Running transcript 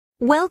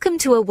Welcome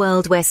to a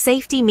world where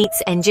safety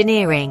meets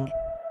engineering.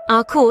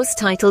 Our course,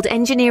 titled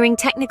Engineering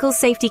Technical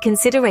Safety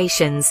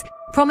Considerations,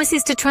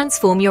 promises to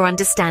transform your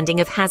understanding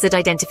of hazard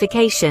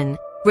identification,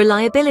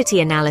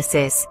 reliability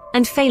analysis,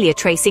 and failure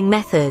tracing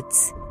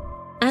methods.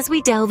 As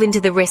we delve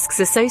into the risks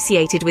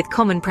associated with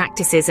common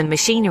practices and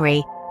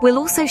machinery, we'll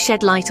also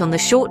shed light on the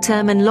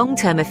short-term and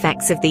long-term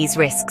effects of these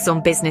risks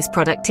on business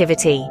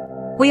productivity.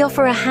 We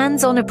offer a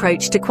hands-on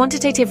approach to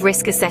quantitative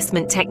risk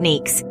assessment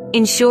techniques,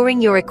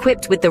 ensuring you're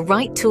equipped with the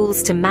right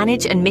tools to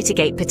manage and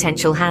mitigate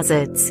potential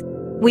hazards.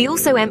 We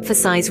also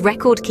emphasize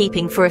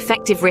record-keeping for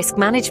effective risk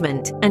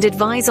management and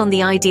advise on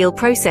the ideal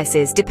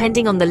processes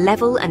depending on the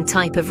level and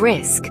type of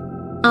risk.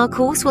 Our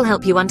course will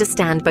help you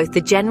understand both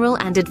the general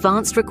and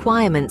advanced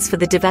requirements for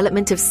the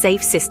development of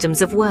safe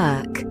systems of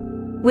work.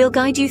 We'll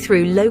guide you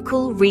through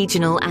local,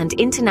 regional, and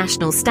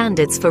international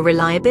standards for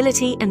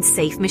reliability and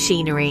safe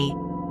machinery.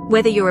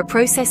 Whether you're a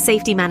process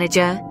safety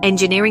manager,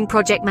 engineering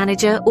project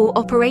manager, or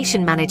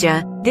operation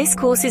manager, this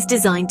course is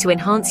designed to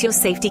enhance your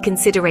safety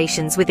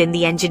considerations within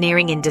the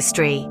engineering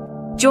industry.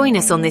 Join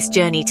us on this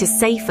journey to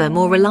safer,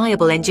 more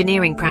reliable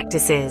engineering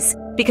practices,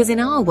 because in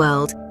our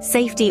world,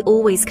 safety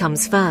always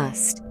comes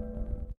first.